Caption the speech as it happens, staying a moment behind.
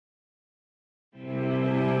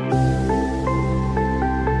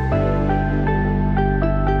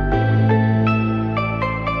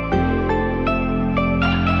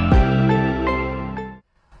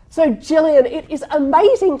So, Jillian, it is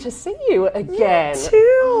amazing to see you again. You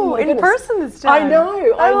too, oh, in person this time. I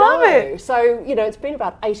know. I love it. So, it's been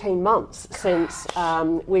about 18 months since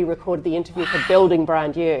we recorded the interview for Building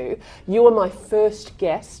Brand You. You were my first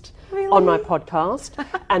guest on my podcast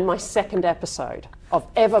and my second episode of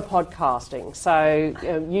ever podcasting. So,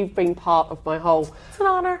 you've been part of my whole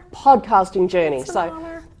podcasting journey. It's an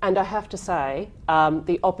honor. And I have to say,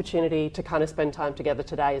 the opportunity to kind of spend time together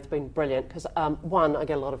today has been brilliant because, one, I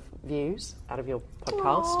get a lot of views out of your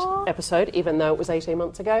podcast episode, even though it was 18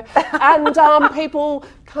 months ago. And people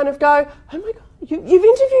kind of go, oh my God, you've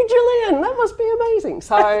interviewed Jillian, that must be amazing.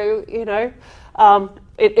 So,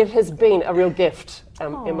 it has been a real gift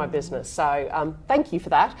in my business. So thank you for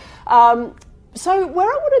that. So where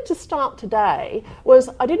I wanted to start today was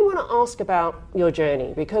I didn't want to ask about your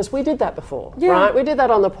journey because we did that before, right? We did that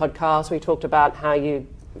on the podcast. We talked about how you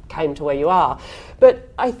came to where you are. But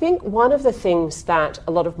I think one of the things that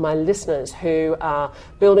a lot of my listeners who are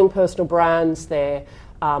building personal brands, they're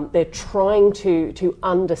trying to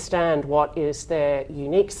understand what is their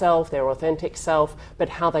unique self, their authentic self, but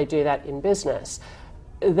how they do that in business.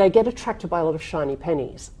 They get attracted by a lot of shiny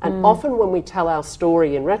pennies. And often when we tell our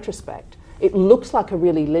story in retrospect, it looks like a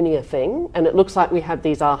really linear thing, and it looks like we had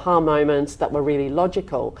these aha moments that were really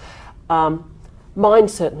logical. Mine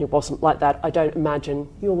certainly wasn't like that. I don't imagine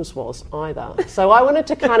yours was either. So I wanted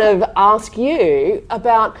to kind of ask you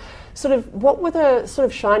about sort of what were the sort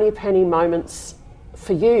of shiny penny moments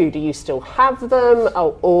for you? Do you still have them,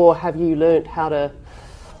 or have you learned how to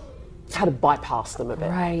bypass them a bit?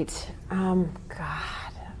 Right. God.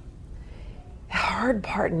 The hard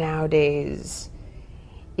part nowadays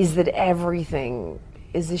is that everything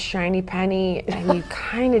is a shiny penny, and you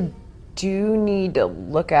kind of do need to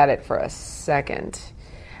look at it for a second.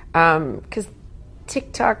 Because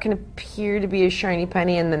TikTok can appear to be a shiny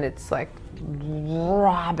penny, and then it's like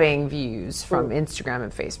robbing views from Instagram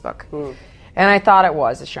and Facebook. And I thought it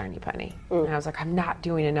was a shiny penny. And I was like, I'm not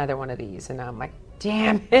doing another one of these. And I'm like,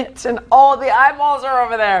 damn it. And all the eyeballs are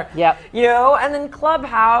over there. Yep. And then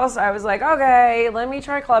Clubhouse, I was like, okay, let me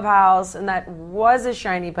try Clubhouse. And that was a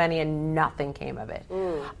shiny penny and nothing came of it.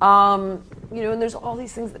 And there's all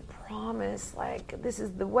these things that promise, like, this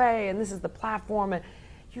is the way and this is the platform. And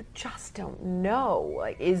you just don't know.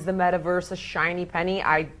 Like, is the metaverse a shiny penny?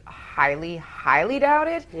 I highly, highly doubt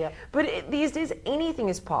it. Yep. But these days, anything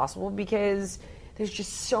is possible because there's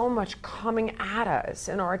just so much coming at us,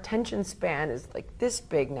 and our attention span is like this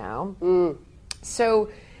big now. So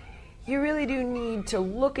you really do need to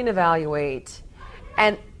look and evaluate.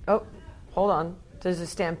 And hold on, there's a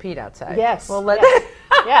stampede outside. Yes. Well,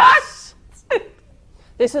 yes.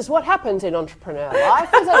 This is what happens in entrepreneur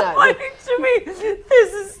life, isn't it? Like, to me,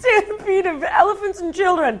 there's a stampede of elephants and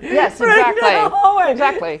children. Yes, right exactly. down the hallway.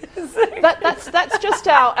 Exactly. That's just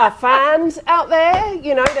our fans out there.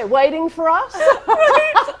 They're waiting for us.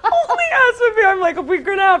 Right? Only us would be. I'm like, we're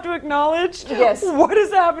going to have to acknowledge what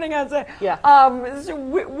is happening outside. Yeah. So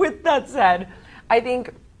with that said, I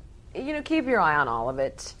think, keep your eye on all of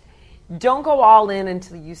it. Don't go all in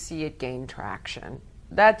until you see it gain traction.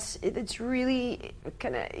 It's really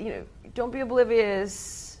kind of, don't be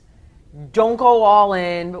oblivious. Don't go all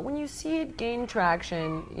in. But when you see it gain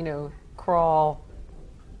traction, crawl,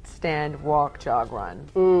 stand, walk, jog, run.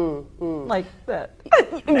 Like that.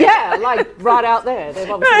 Yeah, like right out there.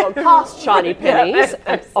 They've obviously gone past shiny pennies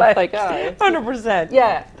and off they go. 100%.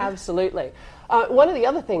 Yeah, absolutely. One of the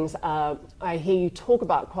other things I hear you talk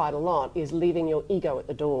about quite a lot is leaving your ego at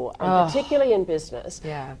the door, and particularly in business.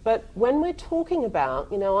 Yeah. But when we're talking about,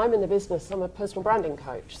 I'm in the business, I'm a personal branding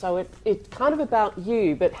coach, so it's kind of about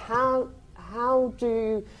you, but how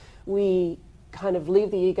do we kind of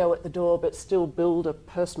leave the ego at the door but still build a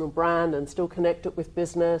personal brand and still connect it with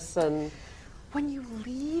business? And when you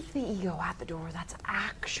leave the ego at the door, that's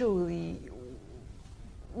actually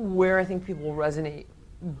where I think people resonate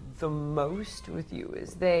the most with you.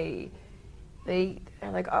 Is they're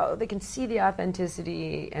like, they can see the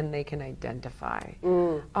authenticity and they can identify.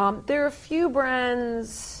 There are a few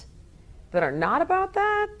brands that are not about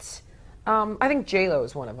that. I think JLo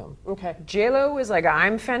is one of them. Okay. JLo is like,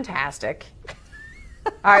 I'm fantastic.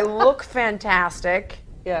 I look fantastic.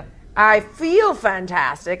 Yeah. I feel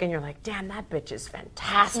fantastic, and you're like, damn, that bitch is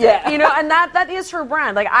fantastic. Yeah. And that is her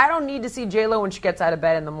brand. Like, I don't need to see JLo when she gets out of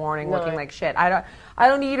bed in the morning looking like shit. I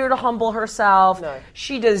don't need her to humble herself. No.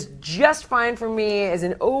 She does just fine for me as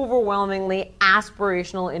an overwhelmingly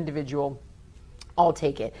aspirational individual. I'll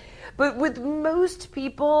take it. But with most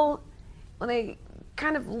people, when they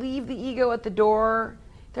kind of leave the ego at the door,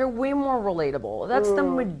 they're way more relatable. That's the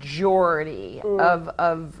majority of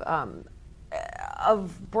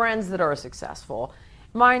brands that are successful.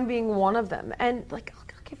 Mine being one of them. And like, I'll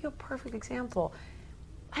give you a perfect example.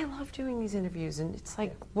 I love doing these interviews, and it's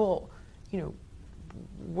like, well, you know,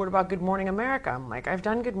 what about Good Morning America? I'm like, I've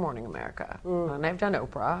done Good Morning America, and I've done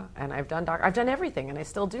Oprah, and I've done I've done everything, and I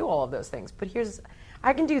still do all of those things. But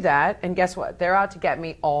I can do that, and guess what? They're out to get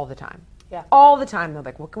me all the time. Yeah. All the time. They're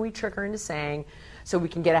like, what can we trick her into saying so we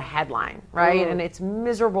can get a headline, right? And it's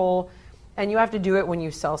miserable, and you have to do it when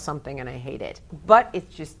you sell something, and I hate it. But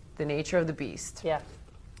it's just the nature of the beast. Yeah.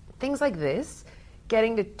 Things like this,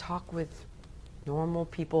 getting to talk with normal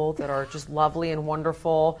people that are just lovely and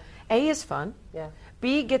wonderful, A, is fun. Yeah.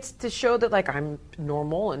 B, gets to show that like I'm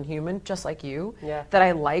normal and human, just like you. Yeah. That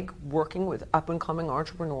I like working with up and coming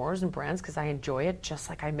entrepreneurs and brands because I enjoy it, just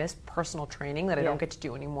like I miss personal training that I don't get to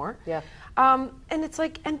do anymore. Yeah. And it's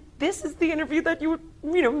like, and this is the interview that you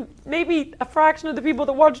know, maybe a fraction of the people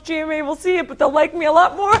that watch GMA will see it, but they'll like me a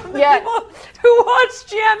lot more than the people who watch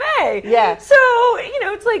GMA. Yeah. So, you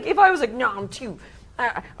know, it's like if I was like, no, I'm too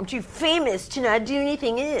famous to not do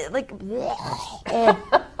anything. Like,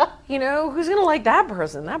 you know, who's gonna like that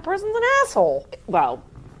person? That person's an asshole. Well,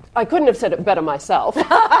 I couldn't have said it better myself, but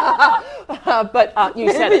you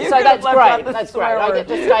said it, so that's great. That's great. I get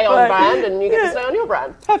to stay on brand, and you get to stay on your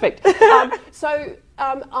brand. Perfect.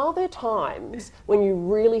 Are there times when you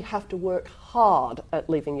really have to work hard at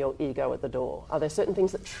leaving your ego at the door? Are there certain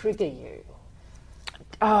things that trigger you?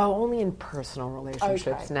 Oh, only in personal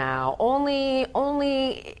relationships now. Only,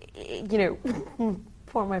 you know,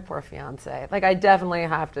 for my poor fiance. Like, I definitely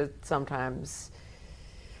have to sometimes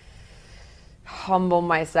humble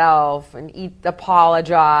myself and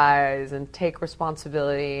apologize and take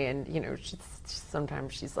responsibility. And, you know,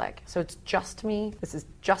 sometimes she's like, so it's just me? This is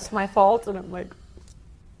just my fault? And I'm like,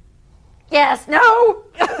 yes, no.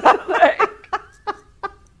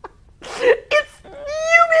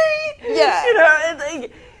 Yeah. You know,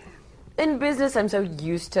 like, in business, I'm so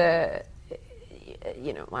used to,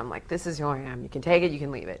 you know, I'm like, this is who I am. You can take it, you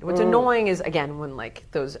can leave it. What's annoying is, again, when like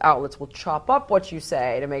those outlets will chop up what you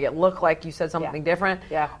say to make it look like you said something different.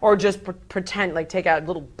 Yeah. Or just pretend, like take out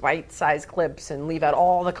little bite-sized clips and leave out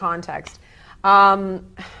all the context. But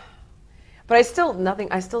I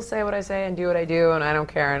still say what I say and do what I do, and I don't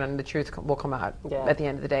care, and the truth will come out at the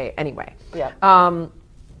end of the day anyway. Yeah.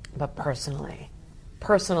 But personally,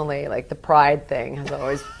 like the pride thing has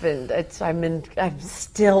always been. I'm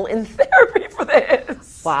still in therapy for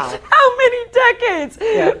this. Wow. How many decades?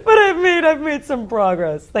 Yeah. But I've made some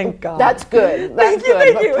progress. Thank God. That's good. That's Thank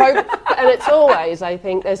good. you. And it's always, I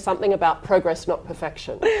think, there's something about progress, not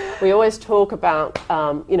perfection. We always talk about,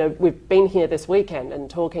 you know, we've been here this weekend and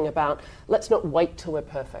talking about, let's not wait till we're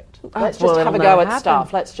perfect. Let's just have a go at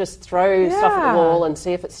stuff. Let's just throw stuff at the wall and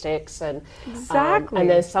see if it sticks. And exactly. And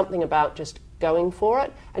there's something about just going for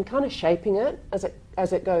it and kind of shaping it as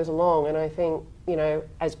it goes along. And I think, you know,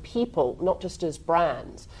 as people, not just as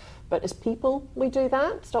brands, but as people, we do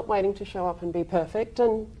that. Stop waiting to show up and be perfect,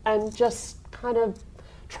 and just kind of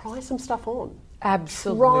try some stuff on.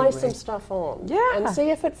 Absolutely. Try some stuff on. Yeah. And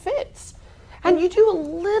see if it fits. And you do a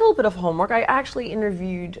little bit of homework. I actually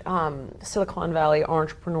interviewed Silicon Valley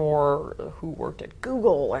entrepreneur who worked at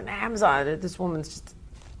Google and Amazon. This woman's just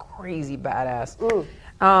crazy badass.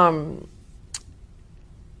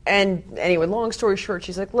 And anyway, long story short,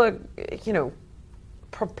 she's like, look, you know,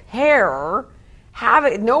 prepare,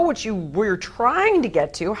 know where you're trying to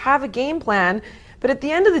get to, have a game plan. But at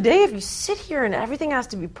the end of the day, if you sit here and everything has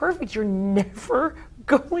to be perfect, you're never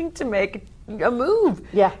going to make a move.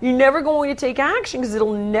 Yeah. You're never going to take action because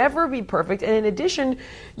it'll never be perfect. And in addition,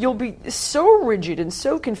 you'll be so rigid and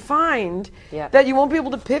so confined that you won't be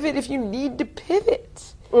able to pivot if you need to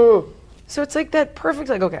pivot. So it's like that perfect,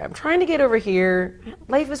 like, okay, I'm trying to get over here.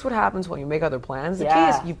 Life is what happens when you make other plans. The key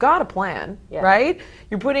is you've got a plan, right?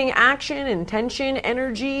 You're putting action, intention,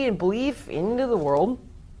 energy, and belief into the world,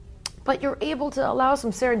 but you're able to allow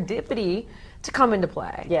some serendipity to come into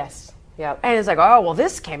play. Yes. Yeah. And it's like, oh, well,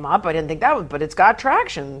 this came up. I didn't think that would, but it's got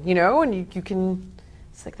traction, you know, and you can,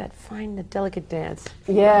 it's like that fine, the delicate dance.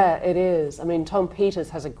 Yeah, it is. I mean, Tom Peters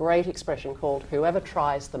has a great expression called, whoever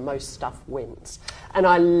tries the most stuff wins. And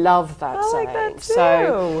I love that saying. Like that too.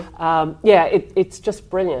 So, it's just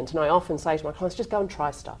brilliant. And I often say to my clients, just go and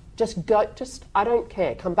try stuff. I don't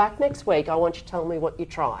care. Come back next week. I want you to tell me what you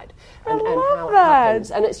tried and how it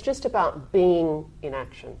happens. And it's just about being in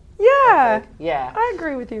action. Yeah. Yeah. I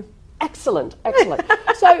agree with you. Excellent.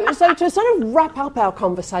 So to sort of wrap up our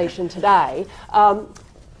conversation today,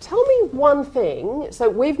 tell me one thing. So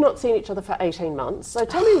we've not seen each other for 18 months. So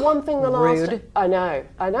tell me one thing the last. Rude. I know.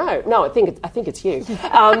 No, I think it's you.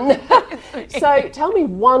 So tell me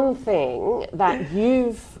one thing that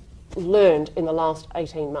you've learned in the last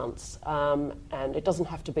 18 months, and it doesn't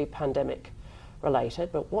have to be pandemic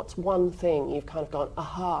related, but what's one thing you've kind of gone,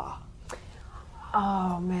 aha?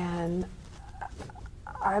 Oh man,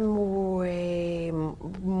 I'm way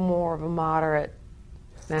more of a moderate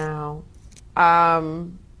now,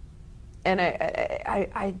 and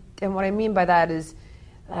I and what I mean by that is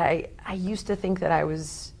that I used to think that I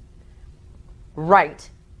was right,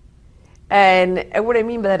 and what I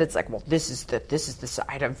mean by that, it's like, well, this is the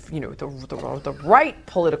side of the right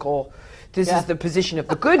political. This is the position of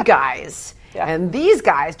the good guys, and these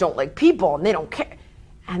guys don't like people and they don't care,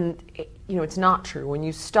 and it's not true. When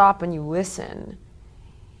you stop and you listen,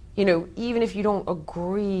 even if you don't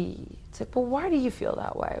agree, it's like, well, why do you feel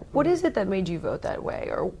that way? What is it that made you vote that way?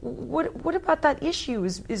 Or what about that issue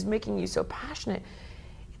is making you so passionate?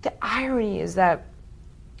 The irony is that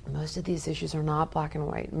most of these issues are not black and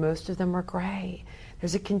white. Most of them are gray.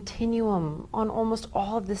 There's a continuum on almost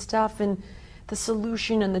all of this stuff, and the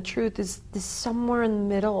solution and the truth is somewhere in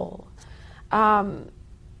the middle.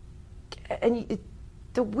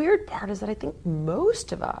 The weird part is that I think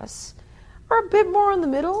most of us are a bit more in the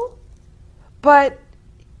middle, but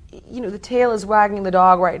the tail is wagging the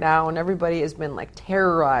dog right now, and everybody has been like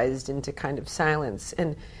terrorized into kind of silence,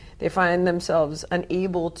 and they find themselves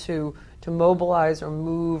unable to mobilize or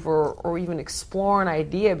move or even explore an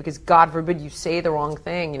idea because, God forbid, you say the wrong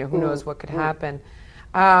thing. Who knows what could happen.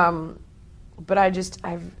 But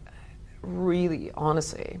I've really,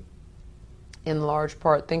 honestly, in large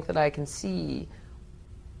part, think that I can see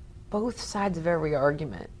both sides of every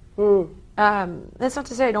argument. That's not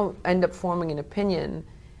to say I don't end up forming an opinion,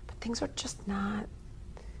 but things are just not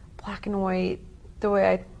black and white the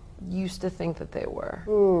way I used to think that they were.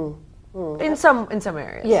 In some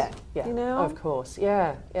areas. Yeah. Of course.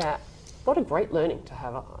 Yeah. What a great learning to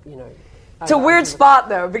have, It's a weird spot,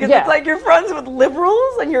 though, because it's like you're friends with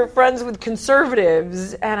liberals and you're friends with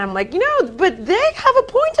conservatives, and I'm like, but they have a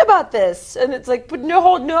point about this, and it's like, but no,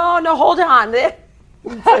 hold on.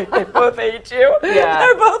 It's like they both hate you. Yeah.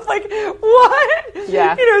 They're both like, what?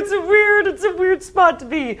 Yeah. It's a weird spot to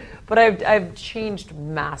be. But I've changed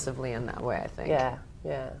massively in that way, I think. Yeah.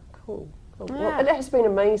 Cool. Well, it has been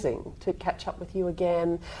amazing to catch up with you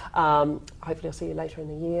again. Hopefully I'll see you later in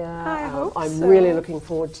the year. I hope I'm so. really looking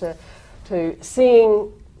forward to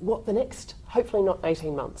seeing what the next, hopefully not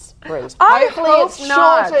 18 months, brings. Hopefully it's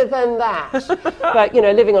shorter than that. But,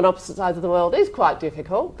 living on opposite sides of the world is quite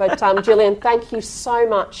difficult. But, Jillian, thank you so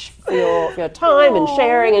much for your time and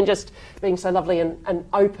sharing and just being so lovely and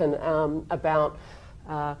open about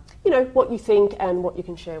what you think and what you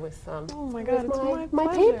can share with my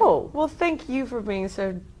people. Well, thank you for being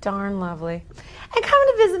so darn lovely. And coming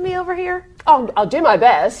to visit me over here. Oh, I'll do my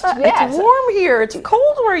best. It's warm here. It's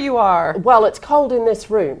cold where you are. Well, it's cold in this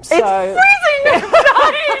room. So. It's freezing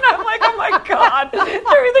tonight. I'm like, oh my God. They're either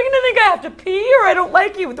going to think I have to pee or I don't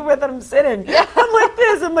like you with the way that I'm sitting. I'm like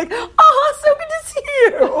this. I'm like, so good to see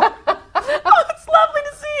you. It's lovely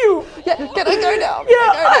to see you. Yeah, can I go now?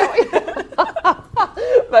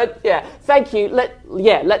 But thank you.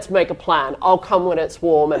 Let's make a plan. I'll come when it's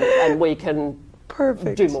warm and we can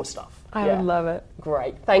do more stuff. I would love it.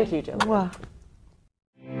 Great. Thank you, Jillian. Wow.